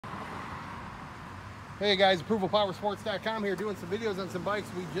Hey guys, ApprovalPowersports.com here doing some videos on some bikes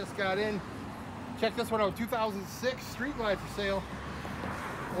we just got in. Check this one out, 2006 Street Glide for sale.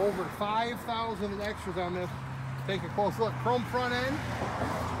 Over 5,000 in extras on this. Take a close look. Chrome front end,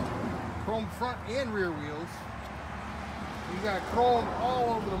 chrome front and rear wheels. You got chrome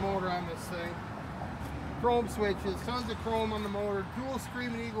all over the motor on this thing. Chrome switches, tons of chrome on the motor, dual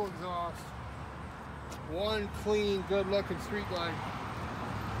Screaming Eagle exhaust. One clean, good looking Street Glide.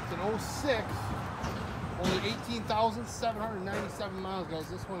 It's an 06. Only 18,797 miles, guys.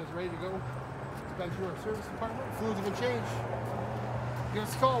 This one is ready to go. It's been through our service department. Fluids have been changed. Give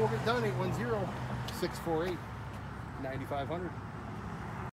us a call. We'll get done. 810-648-9500.